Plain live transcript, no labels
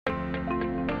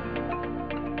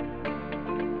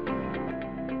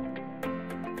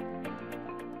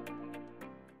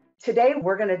today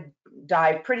we're going to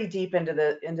dive pretty deep into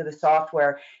the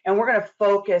software, and we're going to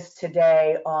focus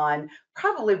today on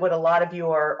probably what a lot of you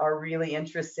are really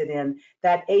interested in,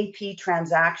 that AP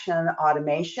transaction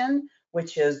automation,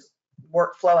 which is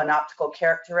workflow and optical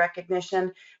character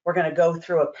recognition. We're going to go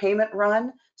through a payment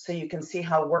run so you can see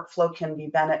how workflow can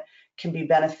be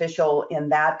beneficial in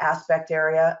that aspect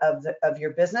area of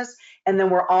your business. And then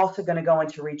we're also going to go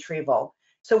into retrieval.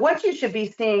 So what you should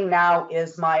be seeing now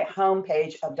is my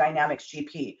homepage of Dynamics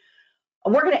GP.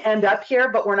 And we're going to end up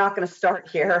here, but we're not going to start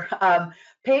here.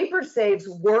 PaperSave's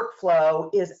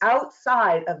workflow is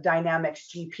outside of Dynamics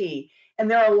GP, and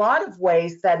there are a lot of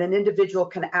ways that an individual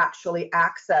can actually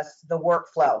access the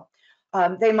workflow.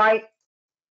 They might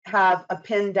have a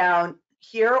pin down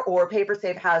here, or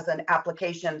PaperSave has an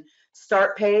application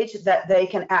start page that they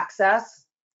can access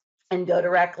and go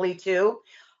directly to,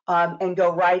 and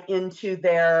go right into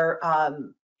their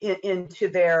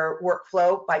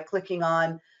workflow by clicking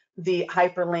on the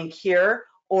hyperlink here,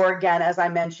 or again, as I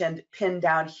mentioned, pin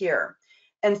down here.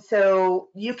 And so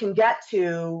you can get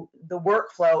to the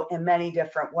workflow in many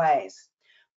different ways.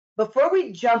 Before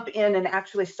we jump in and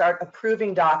actually start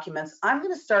approving documents, I'm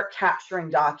going to start capturing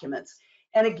documents.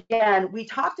 And again, we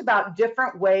talked about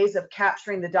different ways of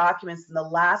capturing the documents in the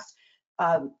last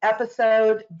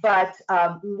episode, but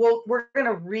we're going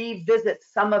to revisit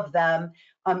some of them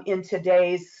in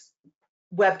today's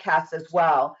webcast as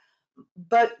well.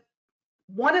 But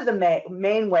one of the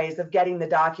main ways of getting the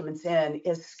documents in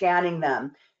is scanning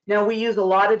them. Now, we use a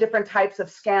lot of different types of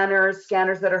scanners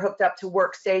that are hooked up to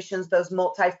workstations, those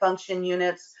multifunction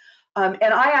units. And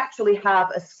I actually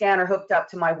have a scanner hooked up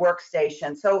to my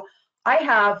workstation. So I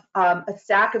have a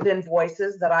stack of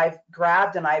invoices that I've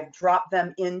grabbed and I've dropped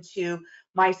them into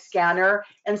my scanner.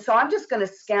 And so I'm just going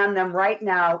to scan them right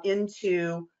now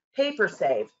into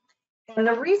PaperSave. And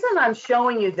the reason I'm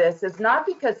showing you this is not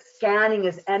because scanning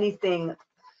is anything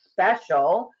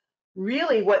special.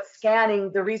 Really,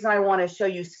 the reason I want to show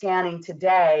you scanning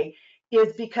today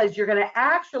is because you're going to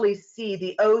actually see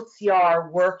the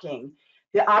OCR working,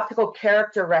 the optical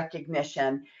character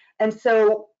recognition. And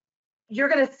so you're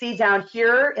going to see down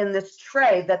here in this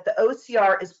tray that the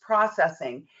OCR is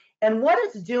processing. And what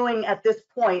it's doing at this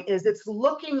point is it's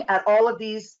looking at all of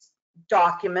these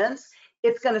documents.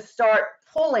 It's going to start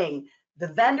pulling the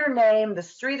vendor name, the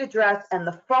street address, and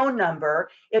the phone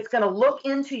number. It's going to look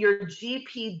into your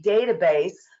GP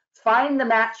database, find the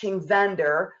matching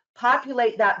vendor,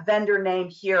 populate that vendor name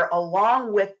here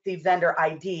along with the vendor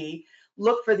ID,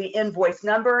 look for the invoice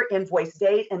number, invoice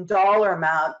date, and dollar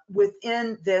amount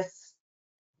within this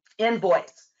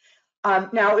invoice.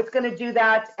 Now it's going to do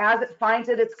that. As it finds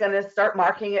it, it's going to start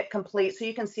marking it complete. So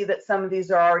you can see that some of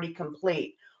these are already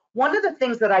complete. One of the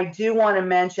things that I do want to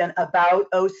mention about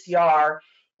OCR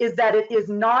is that it is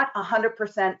not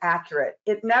 100% accurate.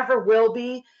 It never will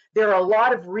be. There are a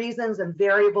lot of reasons and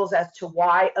variables as to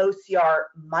why OCR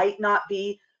might not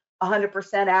be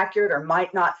 100% accurate or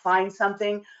might not find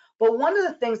something. But one of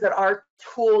the things that our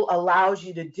tool allows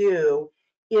you to do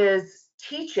is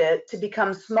teach it to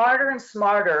become smarter and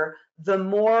smarter the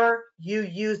more you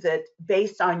use it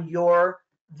based on your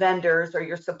vendors or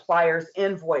your suppliers'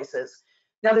 invoices.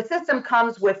 Now, the system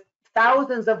comes with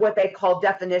thousands of what they call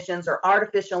definitions or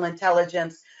artificial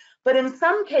intelligence, but in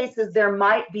some cases, there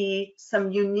might be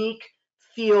some unique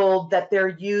field that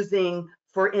they're using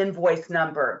for invoice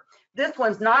number. This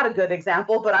one's not a good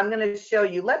example, but I'm going to show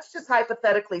you. Let's just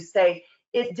hypothetically say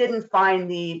it did not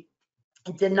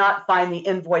find the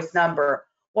invoice number.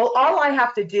 Well, all I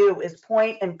have to do is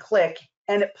point and click,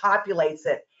 and it populates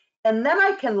it. And then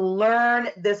I can learn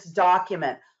this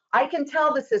document. I can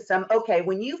tell the system, okay,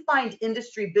 when you find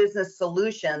industry business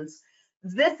solutions,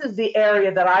 this is the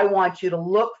area that I want you to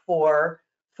look for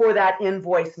that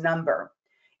invoice number.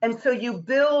 And so you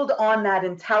build on that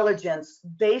intelligence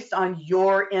based on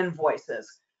your invoices.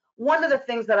 One of the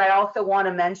things that I also want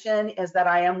to mention is that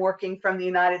I am working from the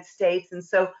United States, and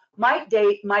so my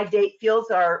date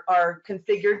fields are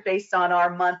configured based on our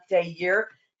month, day, year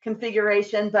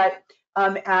configuration, but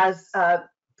as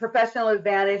Professional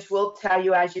Advantage will tell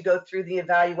you as you go through the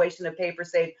evaluation of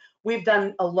PaperSave, we've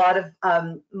done a lot of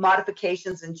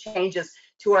modifications and changes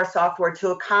to our software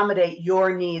to accommodate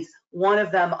your needs. One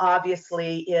of them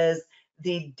obviously is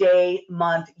the day,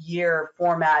 month, year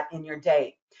format in your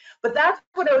date. But that's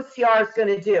what OCR is going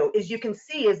to do, is you can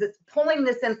see is it's pulling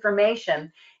this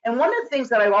information. And one of the things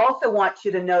that I also want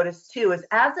you to notice too is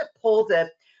as it pulls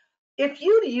it, if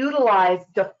you utilize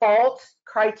default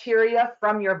criteria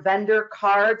from your vendor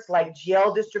cards like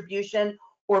GL distribution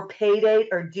or pay date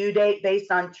or due date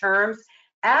based on terms,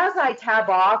 as I tab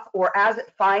off or as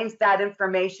it finds that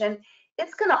information,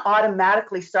 it's going to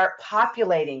automatically start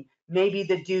populating maybe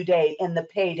the due date and the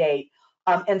pay date,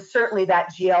 and certainly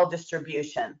that GL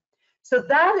distribution. So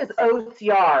that is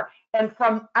OCR. And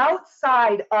from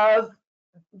outside of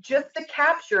just the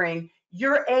capturing,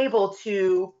 you're able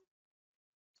to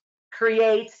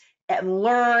create and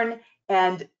learn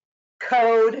and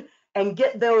code and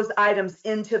get those items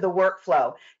into the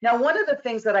workflow. Now, one of the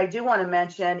things that I do want to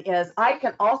mention is I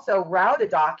can also route a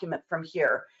document from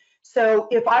here. So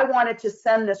if I wanted to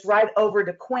send this right over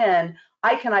to Quinn,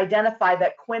 I can identify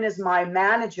that Quinn is my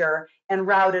manager and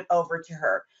route it over to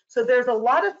her. So there's a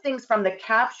lot of things from the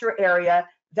capture area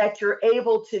that you're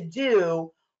able to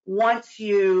do once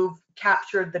you've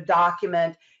captured the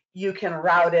document. You can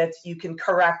route it, you can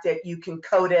correct it, you can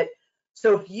code it.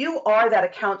 So if you are that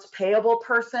accounts payable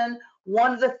person,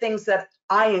 one of the things that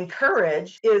I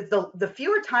encourage is the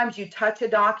fewer times you touch a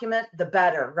document, the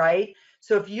better, right?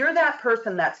 So if you're that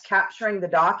person that's capturing the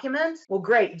document, well,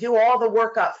 great, do all the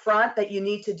work up front that you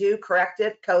need to do, correct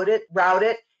it, code it, route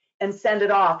it, and send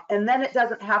it off. And then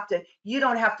you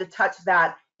don't have to touch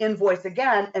that invoice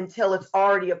again until it's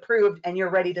already approved and you're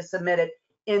ready to submit it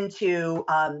into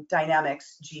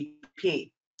Dynamics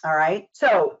GP. All right,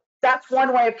 so that's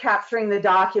one way of capturing the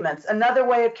documents. Another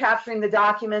way of capturing the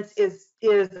documents is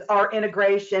our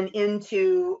integration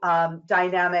into our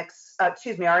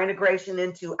integration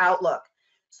into Outlook.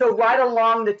 So right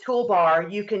along the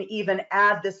toolbar, you can even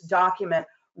add this document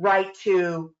right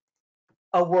to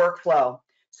a workflow.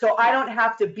 So I don't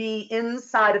have to be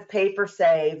inside of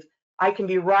PaperSave. I can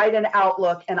be right in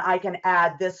Outlook and I can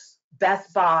add this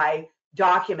Best Buy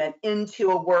document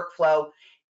into a workflow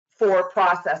for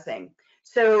processing.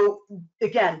 So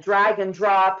again, drag and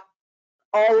drop,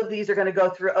 all of these are going to go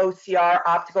through OCR,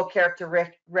 optical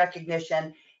character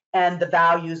recognition, and the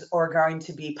values are going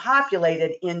to be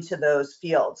populated into those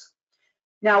fields.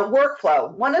 Now,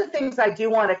 workflow. One of the things I do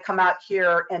want to come out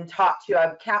here and talk to you,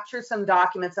 I've captured some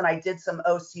documents and I did some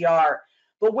OCR,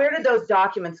 but where did those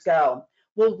documents go?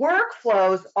 Well,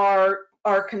 workflows are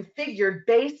configured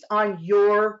based on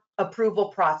your approval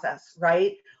process,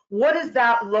 right? What does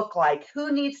that look like?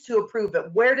 Who needs to approve it?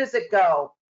 Where does it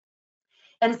go?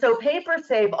 And so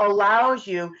PaperSave allows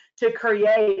you to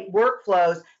create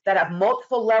workflows that have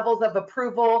multiple levels of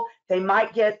approval. They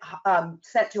might get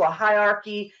sent to a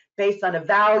hierarchy based on a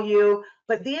value,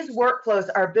 but these workflows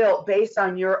are built based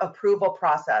on your approval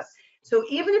process. So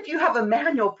even if you have a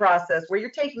manual process where you're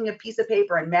taking a piece of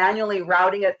paper and manually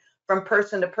routing it from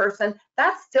person to person,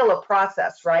 that's still a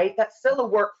process, right? That's still a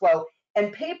workflow.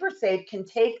 And PaperSave can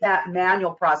take that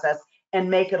manual process and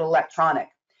make it electronic.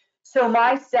 So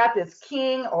my step is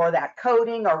keying or that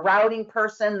coding or routing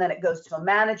person, then it goes to a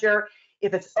manager.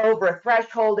 If it's over a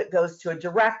threshold, it goes to a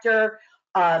director.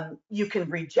 You can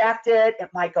reject it. It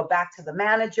might go back to the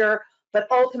manager, but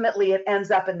ultimately it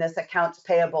ends up in this accounts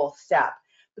payable step.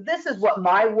 This is what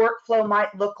my workflow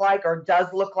might look like or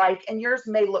does look like, and yours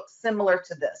may look similar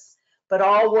to this, but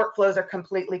all workflows are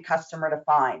completely customer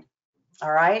defined.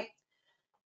 All right.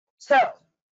 So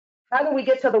how do we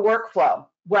get to the workflow?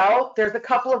 Well, there's a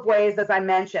couple of ways, as I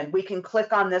mentioned. We can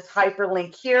click on this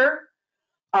hyperlink here.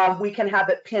 We can have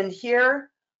it pinned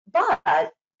here, but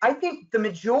I think the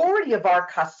majority of our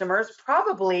customers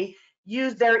probably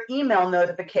use their email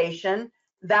notification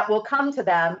that will come to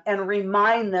them and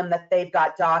remind them that they've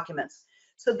got documents.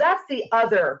 So that's the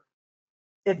other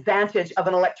advantage of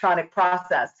an electronic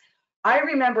process. I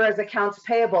remember as accounts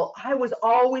payable, I was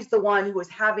always the one who was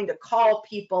having to call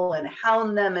people and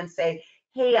hound them and say,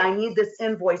 hey, I need this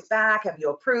invoice back. Have you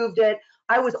approved it?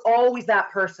 I was always that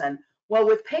person. Well,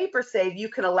 with PaperSave, you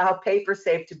can allow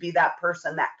PaperSave to be that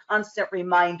person, that constant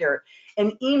reminder.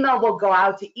 An email will go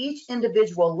out to each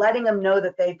individual, letting them know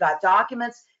that they've got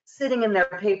documents sitting in their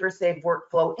PaperSave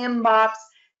workflow inbox.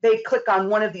 They click on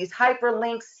one of these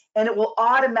hyperlinks, and it will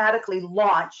automatically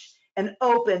launch and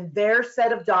open their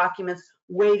set of documents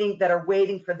that are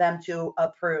waiting for them to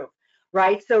approve,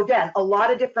 right? So again, a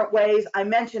lot of different ways. I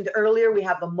mentioned earlier, we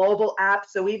have a mobile app,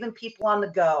 so even people on the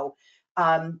go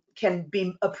can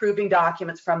be approving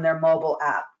documents from their mobile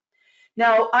app.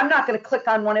 Now, I'm not going to click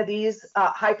on one of these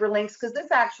hyperlinks because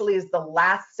this actually is the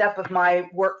last step of my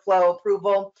workflow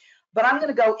approval, but I'm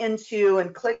going to go into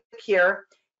and click here,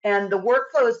 and the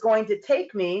workflow is going to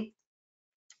take me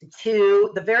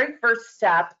to the very first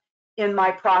step in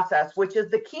my process, which is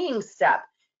the keying step.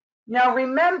 Now,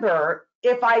 remember,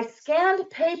 if I scanned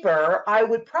paper, I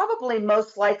would probably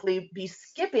most likely be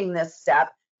skipping this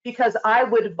step because I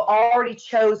would have already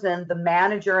chosen the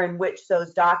manager in which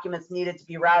those documents needed to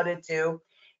be routed to,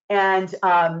 and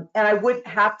I wouldn't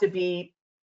have to be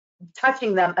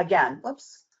touching them again.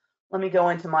 Whoops, let me go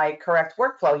into my correct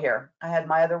workflow here. I had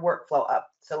my other workflow up,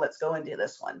 so let's go into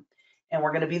this one. And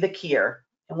we're going to be the keyer.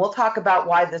 And we'll talk about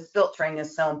why this filtering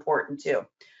is so important too.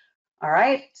 All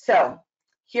right, so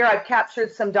here I've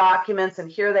captured some documents and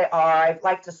here they are. I'd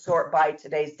like to sort by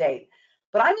today's date,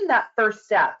 but I'm in that first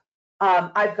step.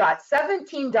 I've got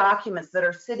 17 documents that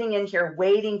are sitting in here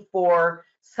waiting for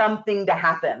something to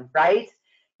happen, right?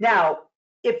 Now,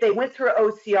 if they went through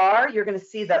OCR, you're going to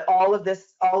see that all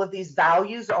of these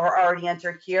values are already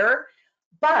entered here.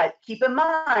 But keep in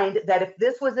mind that if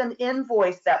this was an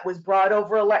invoice that was brought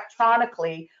over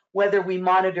electronically, whether we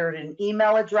monitored an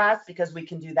email address, because we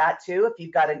can do that too. If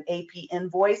you've got an AP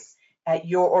invoice at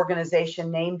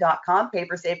yourorganisationname.com,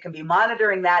 PaperSave can be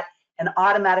monitoring that and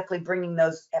automatically bringing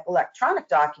those electronic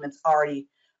documents already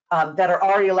that are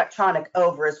already electronic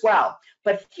over as well.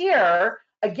 But here,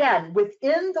 again,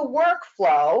 within the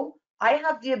workflow, I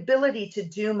have the ability to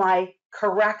do my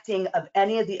correcting of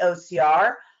any of the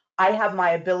OCR. I have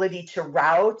my ability to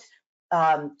route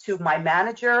to my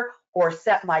manager or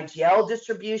set my GL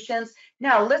distributions.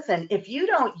 Now, listen, if you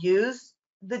don't use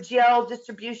the GL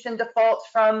distribution defaults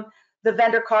from the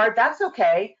vendor card, that's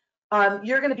okay.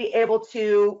 You're going to be able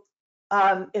to,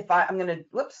 I'm going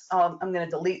to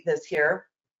delete this here.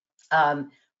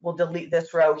 We'll delete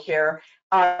this row here.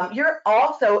 You're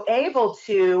also able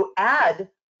to add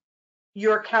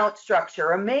your account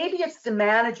structure, or maybe it's the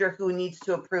manager who needs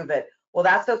to approve it. Well,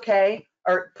 that's okay,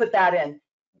 or put that in.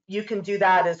 You can do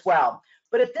that as well.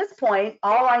 But at this point,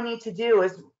 all I need to do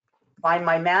is find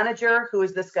my manager, who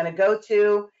is this going to go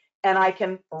to, and I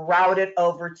can route it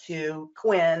over to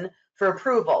Quinn for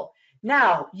approval.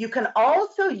 Now, you can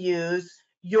also use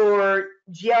your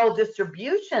GL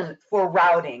distribution for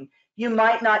routing. You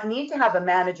might not need to have a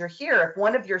manager here. If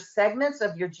one of your segments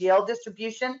of your GL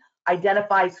distribution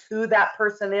identifies who that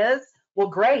person is, well,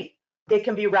 great. It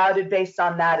can be routed based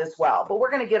on that as well. But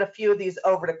we're going to get a few of these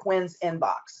over to Quinn's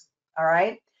inbox. All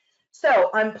right. So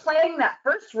I'm playing that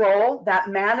first role, that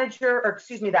manager, or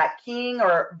excuse me, that keying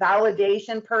or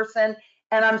validation person,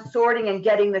 and I'm sorting and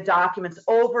getting the documents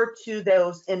over to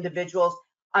those individuals.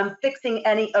 I'm fixing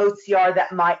any OCR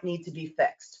that might need to be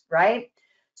fixed, right?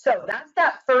 So that's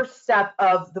that first step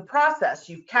of the process.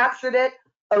 You've captured it.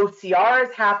 OCR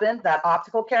has happened, that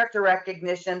optical character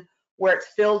recognition, where it's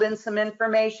filled in some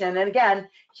information. And again,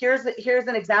 here's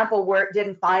an example where it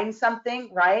didn't find something,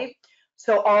 right?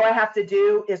 So all I have to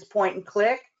do is point and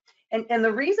click. And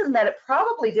the reason that it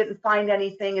probably didn't find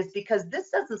anything is because this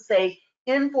doesn't say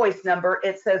invoice number,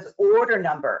 it says order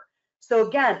number. So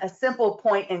again, a simple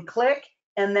point and click.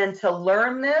 And then to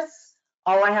learn this,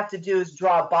 all I have to do is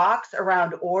draw a box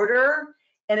around order.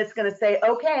 And it's going to say,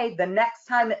 okay, the next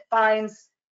time it finds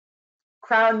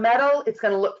crown metal, it's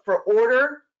going to look for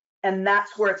order. And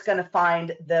that's where it's going to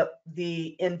find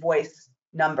the invoice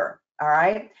number. All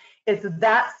right. It's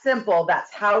that simple.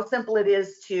 That's how simple it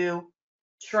is to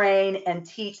train and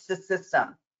teach the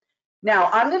system. Now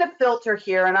I'm going to filter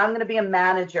here and I'm going to be a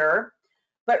manager.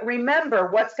 But remember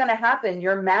what's going to happen.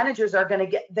 Your managers are going to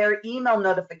get their email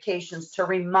notifications to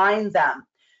remind them.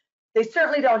 They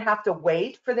certainly don't have to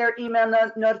wait for their email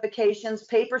notifications.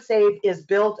 PaperSave is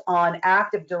built on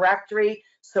Active Directory.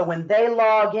 So when they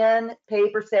log in,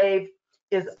 PaperSave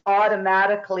is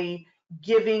automatically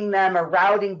giving them or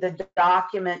routing the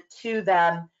document to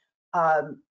them,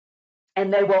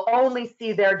 and they will only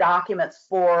see their documents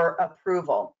for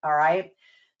approval, all right?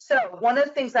 So one of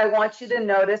the things I want you to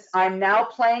notice, I'm now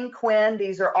playing Quinn.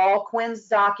 These are all Quinn's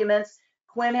documents.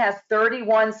 Quinn has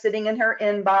 31 sitting in her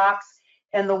inbox,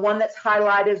 and the one that's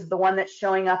highlighted is the one that's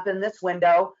showing up in this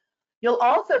window. You'll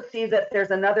also see that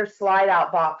there's another slide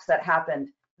out box that happened.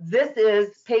 This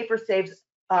is PaperSave's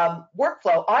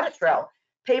workflow audit trail.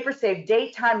 PaperSave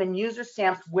date, time, and user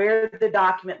stamps where the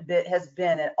document bit has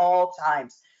been at all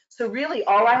times. So really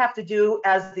all I have to do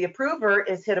as the approver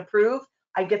is hit approve.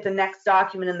 I get the next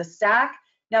document in the stack.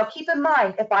 Now keep in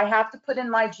mind, if I have to put in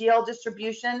my GL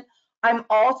distribution, I'm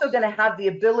also going to have the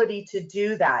ability to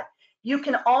do that. You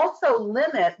can also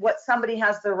limit what somebody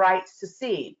has the rights to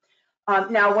see.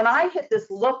 Now when I hit this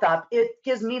lookup, it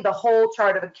gives me the whole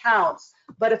chart of accounts.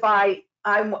 But if I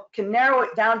can narrow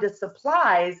it down to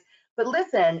supplies, but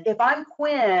listen, if I'm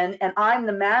Quinn and I'm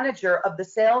the manager of the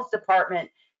sales department,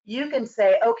 you can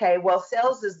say, okay, well,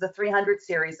 sales is the 300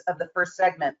 series of the first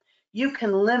segment. You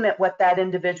can limit what that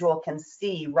individual can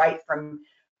see right from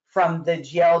the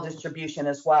GL distribution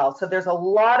as well. So there's a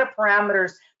lot of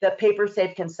parameters that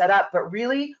PaperSave can set up, but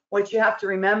really what you have to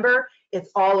remember,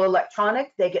 it's all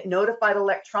electronic. They get notified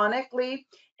electronically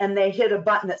and they hit a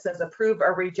button that says approve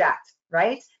or reject,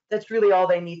 right? That's really all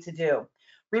they need to do.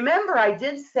 Remember, I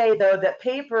did say though that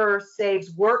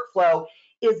PaperSave's workflow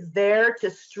is there to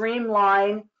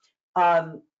streamline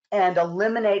and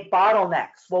eliminate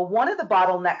bottlenecks. Well, one of the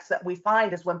bottlenecks that we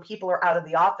find is when people are out of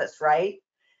the office, right?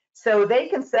 So they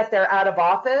can set their out of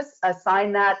office,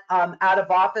 assign that out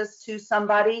of office to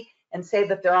somebody, and say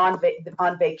that they're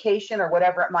on vacation or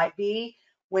whatever it might be.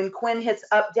 When Quinn hits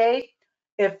update,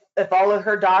 if all of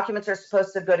her documents are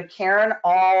supposed to go to Karen,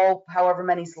 all however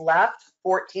many's left,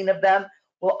 14 of them,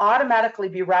 will automatically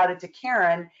be routed to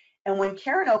Karen. And when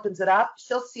Karen opens it up,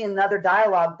 she'll see another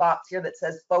dialog box here that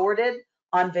says forwarded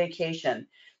on vacation.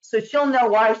 So she'll know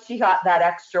why she got that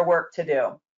extra work to do.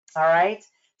 All right.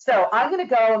 So I'm going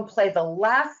to go and play the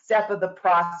last step of the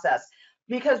process,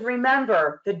 because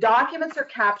remember, the documents are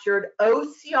captured,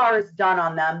 OCR is done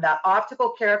on them, that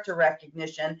optical character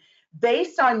recognition,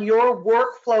 based on your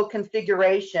workflow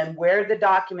configuration, where the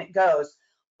document goes.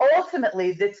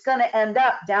 Ultimately, that's going to end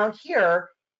up down here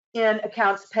in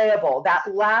accounts payable, that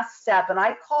last step, and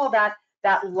I call that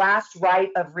last right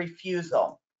of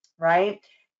refusal, right?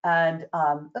 And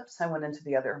oops, I went into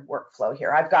the other workflow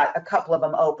here. I've got a couple of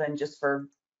them open just for,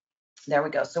 there we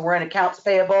go. So we're in accounts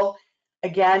payable.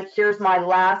 Again, here's my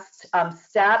last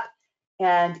step,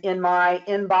 and in my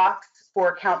inbox for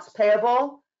accounts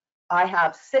payable, I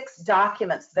have 6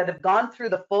 documents that have gone through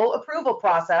the full approval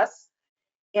process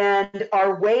and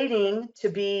are waiting to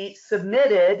be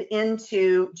submitted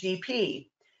into GP.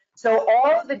 So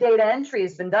all of the data entry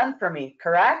has been done for me,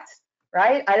 correct?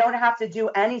 Right? I don't have to do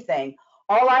anything.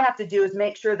 All I have to do is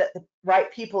make sure that the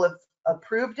right people have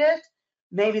approved it.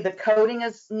 Maybe the coding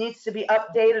needs to be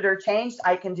updated or changed.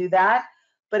 I can do that.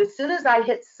 But as soon as I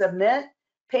hit submit,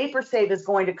 PaperSave is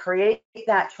going to create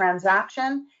that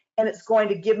transaction, and it's going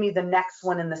to give me the next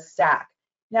one in the stack.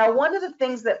 Now, one of the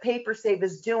things that PaperSave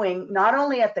is doing, not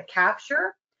only at the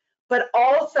capture, but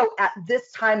also at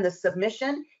this time, the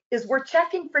submission, is we're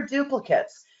checking for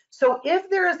duplicates. So if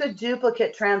there is a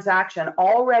duplicate transaction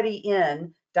already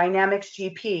in Dynamics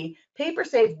GP,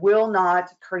 PaperSave will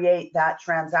not create that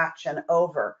transaction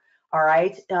over. All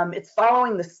right, it's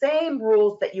following the same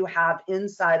rules that you have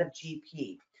inside of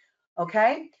GP.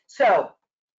 Okay, so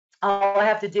all I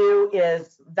have to do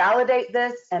is validate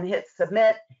this and hit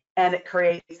submit, and it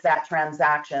creates that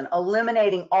transaction,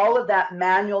 eliminating all of that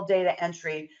manual data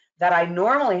entry that I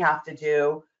normally have to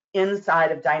do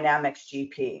inside of Dynamics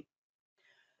GP.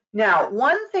 Now,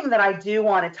 one thing that I do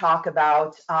want to talk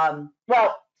about,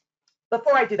 well,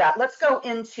 before I do that, let's go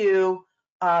into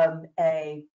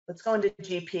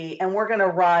GP, and we're going to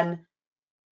run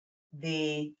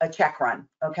a check run,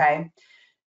 okay?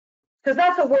 Because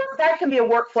that can be a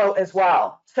workflow as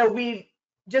well. So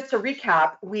just to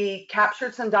recap, we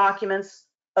captured some documents,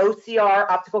 OCR,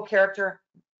 optical character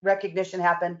recognition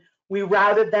happened. We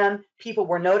routed them. People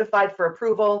were notified for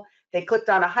approval. They clicked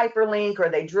on a hyperlink, or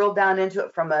they drilled down into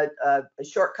it from a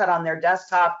shortcut on their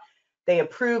desktop. They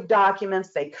approved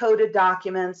documents, they coded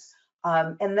documents,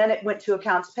 and then it went to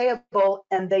accounts payable,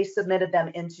 and they submitted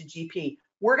them into GP.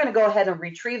 We're going to go ahead and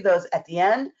retrieve those at the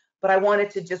end, but I wanted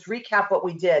to just recap what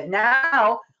we did.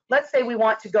 Now, let's say we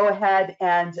want to go ahead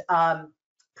and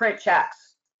print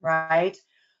checks, right?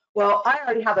 Well, I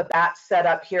already have a batch set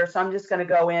up here, so I'm just going to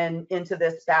go into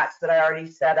this batch that I already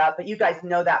set up, but you guys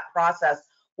know that process.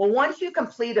 Well, once you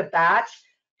complete a batch,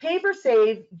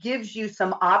 PaperSave gives you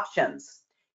some options.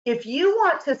 If you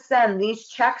want to send these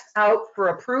checks out for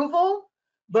approval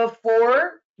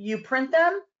before you print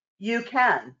them, you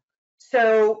can.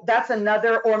 So that's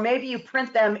another, or maybe you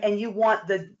print them and you want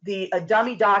a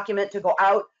dummy document to go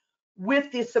out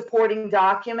with the supporting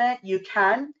document, you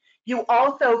can. You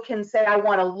also can say, I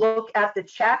want to look at the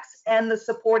checks and the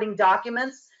supporting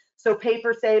documents. So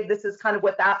PaperSave, this is kind of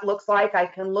what that looks like. I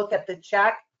can look at the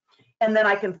check, and then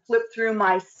I can flip through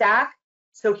my stack.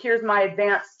 So here's my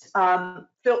advanced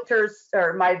filters,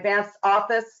 or my advanced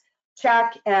office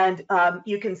check, and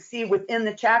you can see within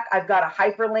the check, I've got a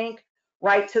hyperlink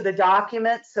right to the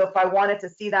document. So if I wanted to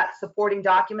see that supporting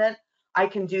document, I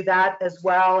can do that as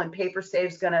well, and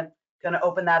PaperSave's gonna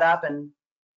open that up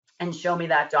and show me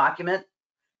that document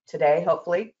today,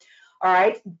 hopefully. All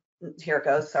right, here it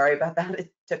goes. Sorry about that,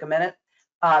 it took a minute.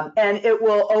 And it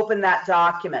will open that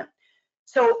document.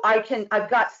 So I've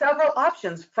got several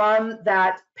options from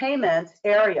that payment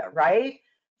area, right?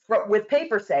 With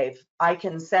PaperSave, I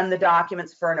can send the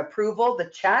documents for an approval, the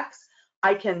checks.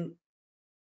 I can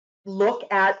look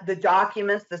at the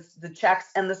documents, the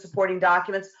checks and the supporting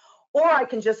documents, or I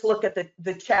can just look at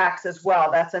the checks as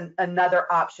well. That's another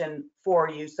option for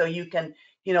you. So you can,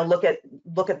 look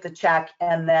at the check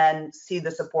and then see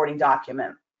the supporting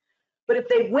document. But if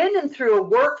they went in through a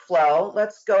workflow,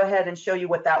 let's go ahead and show you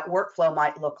what that workflow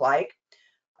might look like.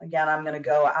 again, I'm going to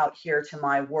go out here to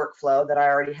my workflow that I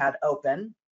already had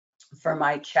open for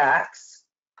my checks.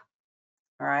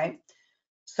 All right.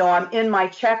 So I'm in my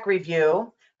check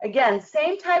review. Again,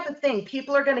 same type of thing.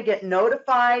 People are going to get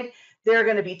notified. They're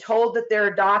going to be told that there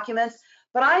are documents.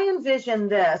 But I envision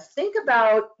this. Think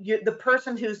about the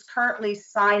person who's currently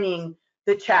signing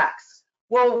the checks.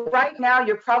 Well, right now,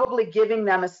 you're probably giving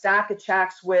them a stack of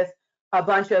checks with a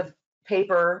bunch of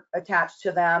paper attached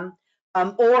to them.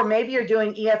 Or maybe you're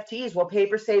doing EFTs. Well,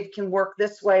 PaperSave can work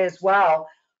this way as well.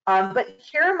 But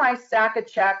here are my stack of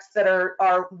checks that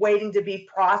are waiting to be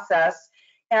processed.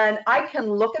 And I can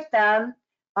look at them.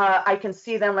 I can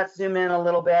see them. Let's zoom in a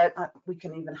little bit. We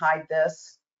can even hide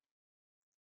this.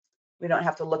 We don't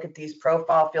have to look at these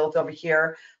profile fields over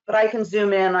here, but I can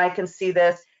zoom in. I can see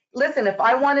this. Listen, if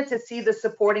I wanted to see the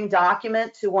supporting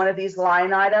document to one of these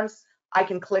line items, I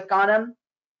can click on them,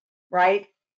 right?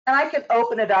 And I can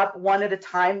open it up one at a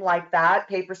time like that.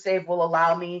 PaperSave will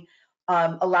allow me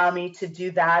to do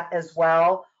that as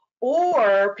well.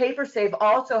 Or PaperSave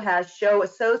also has show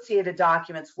associated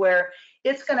documents, where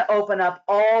it's going to open up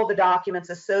all the documents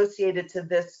associated to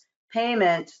this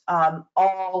payment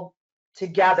all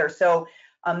together. So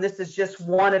this is just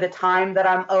one at a time that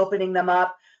I'm opening them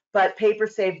up, but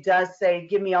PaperSave does say,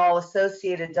 give me all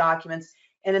associated documents.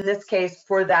 And in this case,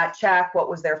 for that check, what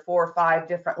was there, 4 or 5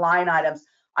 different line items,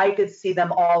 I could see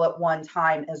them all at one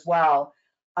time as well.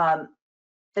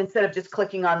 Instead of just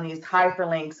clicking on these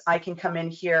hyperlinks, I can come in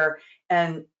here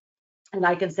and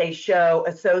I can say show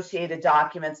associated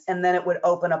documents, and then it would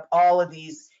open up all of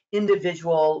these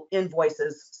individual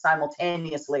invoices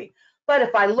simultaneously. But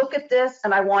if I look at this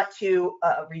and I want to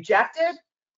reject it,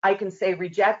 I can say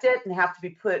reject it and have to be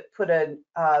put a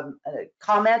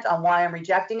comment on why I'm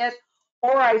rejecting it,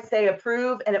 or I say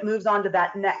approve and it moves on to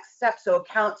that next step. So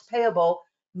accounts payable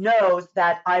knows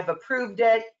that I've approved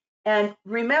it. And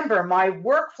remember, my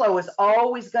workflow is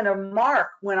always going to mark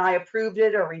when I approved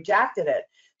it or rejected it.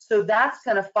 So that's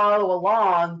going to follow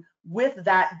along with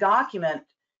that document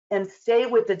and stay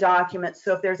with the document.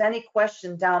 So if there's any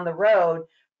question down the road,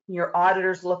 your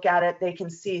auditors look at it, they can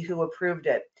see who approved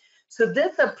it. So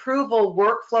this approval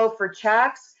workflow for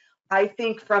checks, I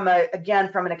think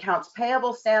again, from an accounts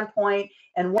payable standpoint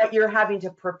and what you're having to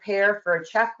prepare for a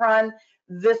check run,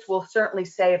 this will certainly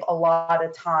save a lot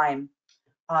of time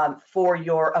for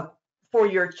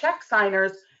your check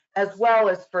signers as well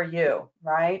as for you,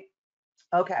 right?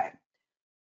 Okay.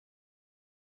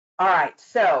 All right,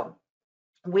 so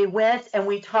we went and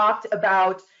we talked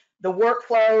about the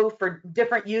workflow for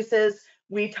different uses.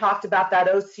 We talked about that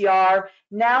OCR.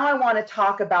 Now I want to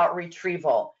talk about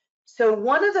retrieval. So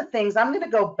one of the things, I'm going to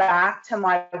go back to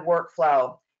my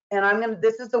workflow, and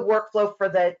this is the workflow for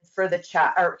the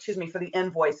chat, or excuse me, for the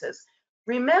invoices.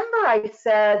 Remember, I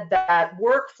said that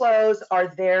workflows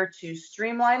are there to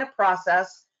streamline a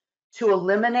process, to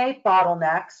eliminate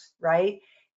bottlenecks, right?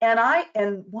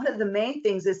 And one of the main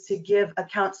things is to give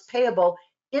accounts payable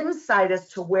insight as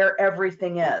to where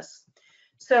everything is.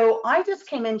 So I just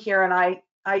came in here and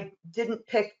I didn't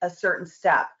pick a certain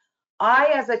step.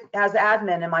 As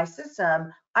admin in my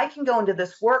system, I can go into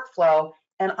this workflow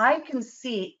and I can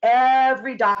see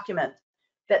every document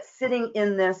that's sitting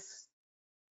in this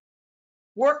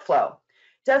workflow.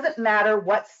 Doesn't matter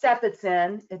what step it's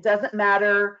in. It doesn't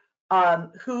matter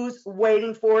who's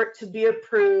waiting for it to be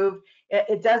approved.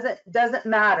 It doesn't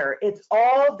matter. It's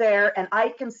all there, and I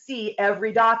can see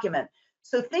every document.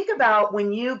 So think about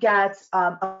when you get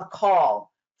a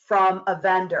call from a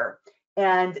vendor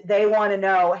and they want to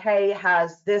know, hey,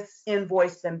 has this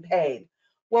invoice been paid?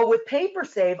 Well, with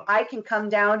PaperSave, I can come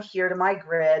down here to my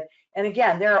grid, and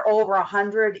again, there are over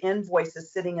 100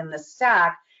 invoices sitting in this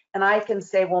stack. And I can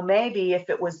say, well, maybe if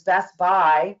it was Best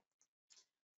Buy,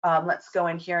 let's go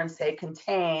in here and say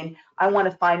contain. I want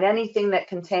to find anything that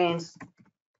contains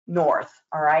North.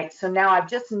 All right. So now I've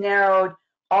just narrowed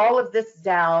all of this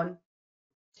down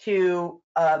to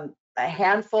a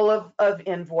handful of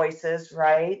invoices,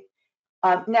 right?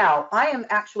 Now I am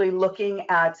actually looking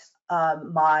at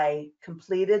my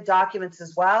completed documents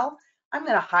as well. I'm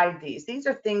going to hide these. These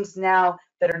are things now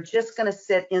that are just going to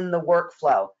sit in the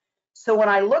workflow. So when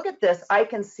I look at this, I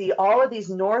can see all of these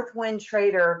Northwind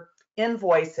Trader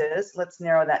invoices. Let's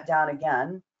narrow that down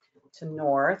again to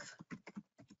North.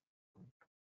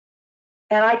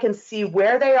 And I can see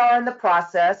where they are in the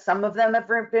process. Some of them have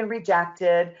been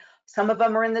rejected. Some of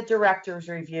them are in the director's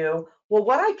review. Well,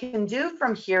 what I can do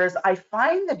from here is I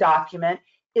find the document.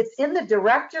 It's in the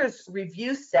director's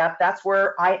review step. That's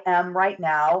where I am right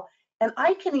now. And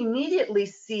I can immediately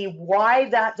see why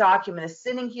that document is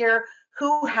sitting here,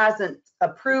 who hasn't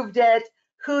approved it,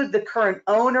 who the current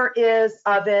owner is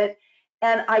of it.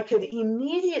 and I could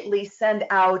immediately send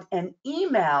out an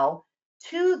email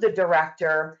to the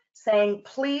director saying,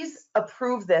 please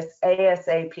approve this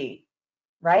ASAP,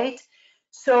 right?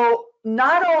 So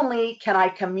not only can I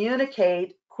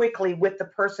communicate quickly with the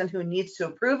person who needs to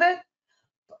approve it,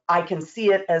 I can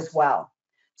see it as well.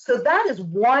 So that is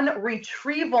one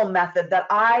retrieval method that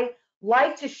I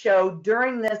like to show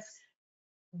during this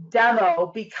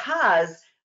demo, because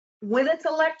when it's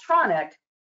electronic,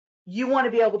 you want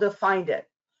to be able to find it.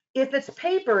 If it's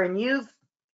paper and you've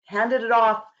handed it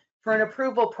off for an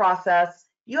approval process,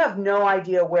 you have no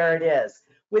idea where it is.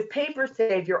 With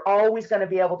PaperSave, you're always going to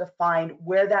be able to find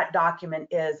where that document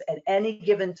is at any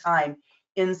given time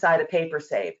inside of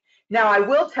PaperSave. Now, I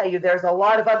will tell you there's a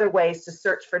lot of other ways to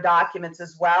search for documents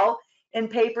as well in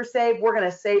PaperSave. We're going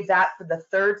to save that for the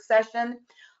third session.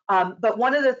 But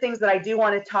one of the things that I do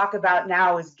want to talk about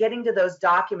now is getting to those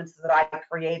documents that I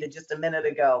created just a minute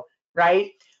ago,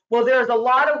 right? Well, there's a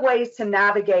lot of ways to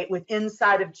navigate with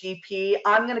inside of GP.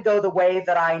 I'm going to go the way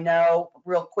that I know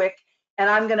real quick, and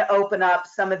I'm going to open up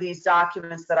some of these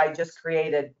documents that I just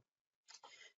created.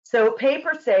 So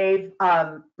PaperSave,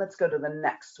 let's go to the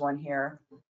next one here.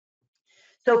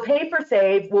 So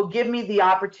PaperSave will give me the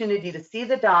opportunity to see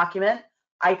the document.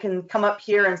 I can come up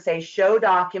here and say show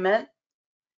document,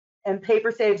 and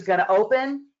PaperSave is going to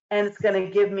open, and it's going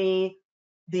to give me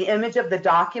the image of the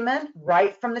document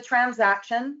right from the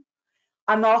transaction.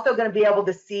 I'm also going to be able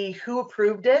to see who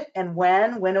approved it and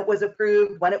when it was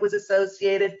approved, when it was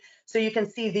associated. So you can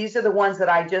see these are the ones that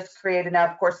I just created. Now,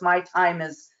 of course, my time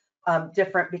is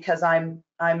different because I'm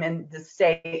in the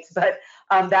States, but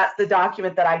that's the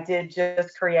document that I did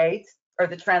just create, or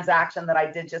the transaction that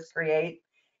I did just create.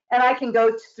 And I can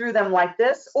go through them like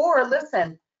this, or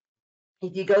listen,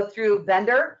 if you go through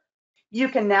vendor, you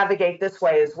can navigate this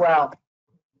way as well.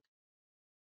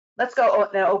 Let's go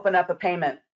and open up a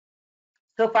payment.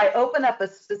 So if I open up a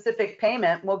specific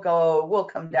payment, we'll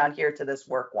come down here to this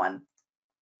work one.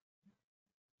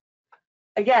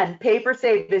 Again,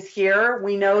 PaperSave is here.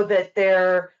 We know that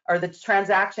the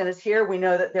transaction is here. We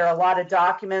know that there are a lot of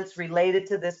documents related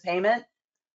to this payment.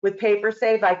 With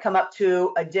PaperSave, I come up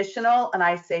to additional and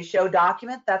I say show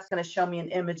document. That's going to show me an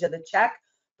image of the check.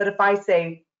 But if I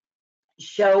say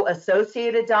show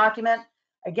associated document,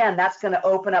 again, that's going to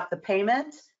open up the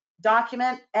payment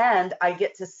document, and I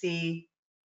get to see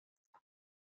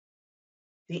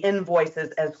the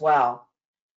invoices as well.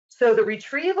 So the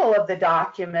retrieval of the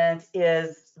document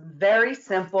is very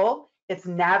simple. It's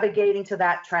navigating to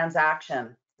that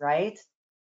transaction, right?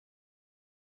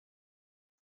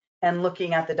 And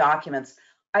looking at the documents.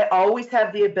 I always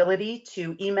have the ability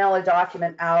to email a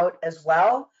document out as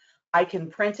well. I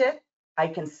can print it, I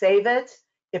can save it.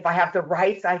 If I have the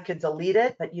rights, I could delete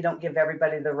it, but you don't give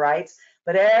everybody the rights.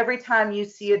 But every time you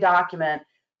see a document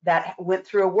that went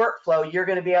through a workflow, you're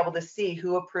going to be able to see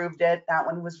who approved it. That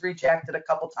one was rejected a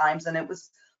couple times and it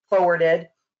was forwarded.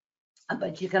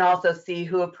 But you can also see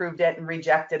who approved it and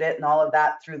rejected it and all of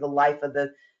that through the life of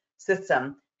the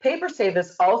system. PaperSave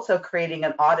is also creating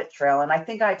an audit trail. And I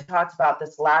think I talked about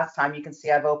this last time. You can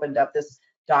see I've opened up this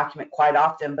document quite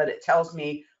often, but it tells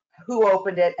me who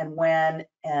opened it and when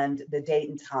and the date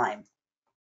and time.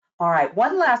 All right,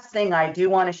 one last thing I do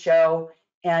want to show,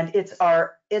 and it's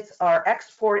our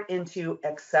export into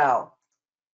Excel.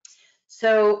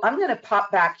 So I'm going to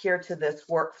pop back here to this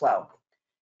workflow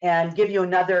and give you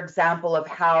another example of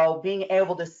how being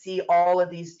able to see all of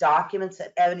these documents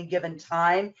at any given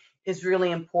time is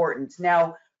really important.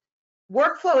 Now,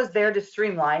 workflow is there to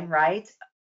streamline, right?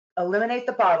 Eliminate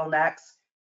the bottlenecks,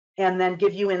 and then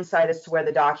give you insight as to where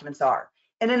the documents are.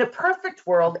 And in a perfect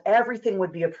world, everything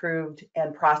would be approved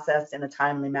and processed in a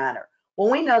timely manner.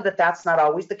 Well, we know that that's not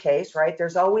always the case, right?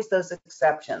 There's always those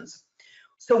exceptions.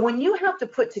 So when you have to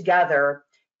put together,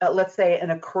 let's say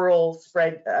an accrual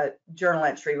spread journal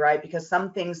entry, right? Because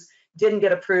some things didn't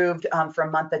get approved for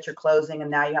a month that you're closing, and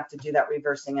now you have to do that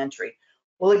reversing entry.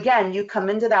 Well, again, you come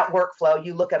into that workflow,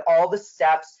 you look at all the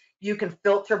steps, you can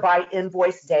filter by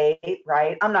invoice date,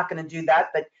 right? I'm not going to do that,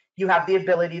 but you have the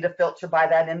ability to filter by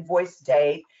that invoice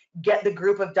date, get the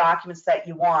group of documents that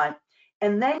you want,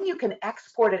 and then you can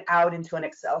export it out into an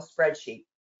Excel spreadsheet.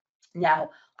 Now,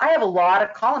 I have a lot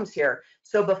of columns here.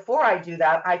 So before I do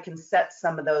that, I can set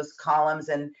some of those columns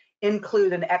and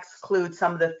include and exclude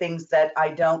some of the things that I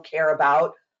don't care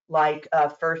about, like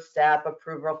first step,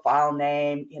 approval file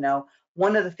name. You know,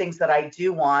 one of the things that I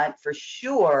do want for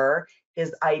sure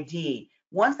is ID.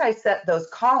 Once I set those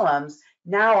columns,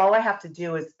 now all I have to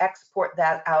do is export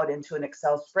that out into an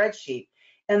Excel spreadsheet.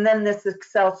 And then this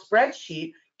Excel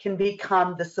spreadsheet can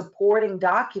become the supporting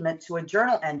document to a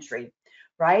journal entry,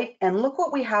 right? And look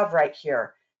what we have right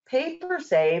here.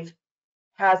 PaperSave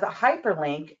has a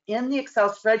hyperlink in the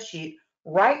Excel spreadsheet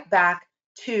right back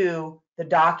to the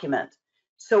document.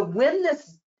 So when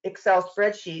this Excel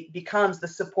spreadsheet becomes the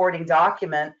supporting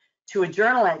document to a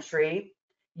journal entry,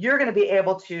 you're going to be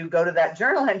able to go to that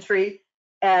journal entry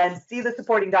and see the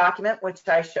supporting document, which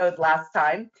I showed last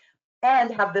time,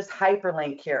 and have this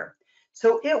hyperlink here.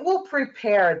 So it will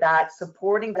prepare that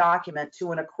supporting document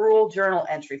to an accrual journal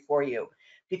entry for you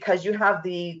because you have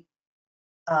the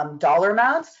dollar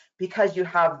amounts, because you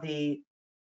have the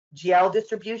GL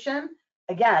distribution.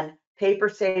 Again,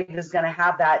 PaperSave is going to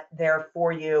have that there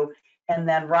for you. And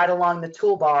then right along the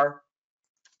toolbar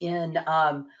in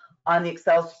on the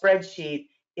Excel spreadsheet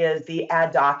is the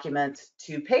add document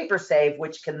to PaperSave,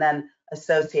 which can then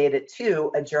associate it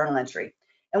to a journal entry.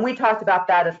 And we talked about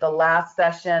that at the last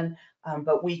session,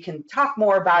 but we can talk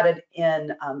more about it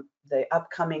in the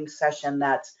upcoming session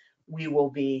that we will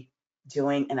be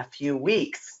doing in a few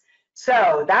weeks.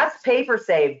 So that's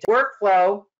PaperSave,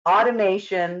 workflow,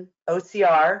 automation,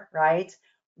 OCR, right?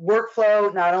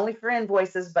 Workflow, not only for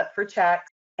invoices, but for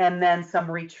checks, and then some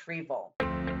retrieval.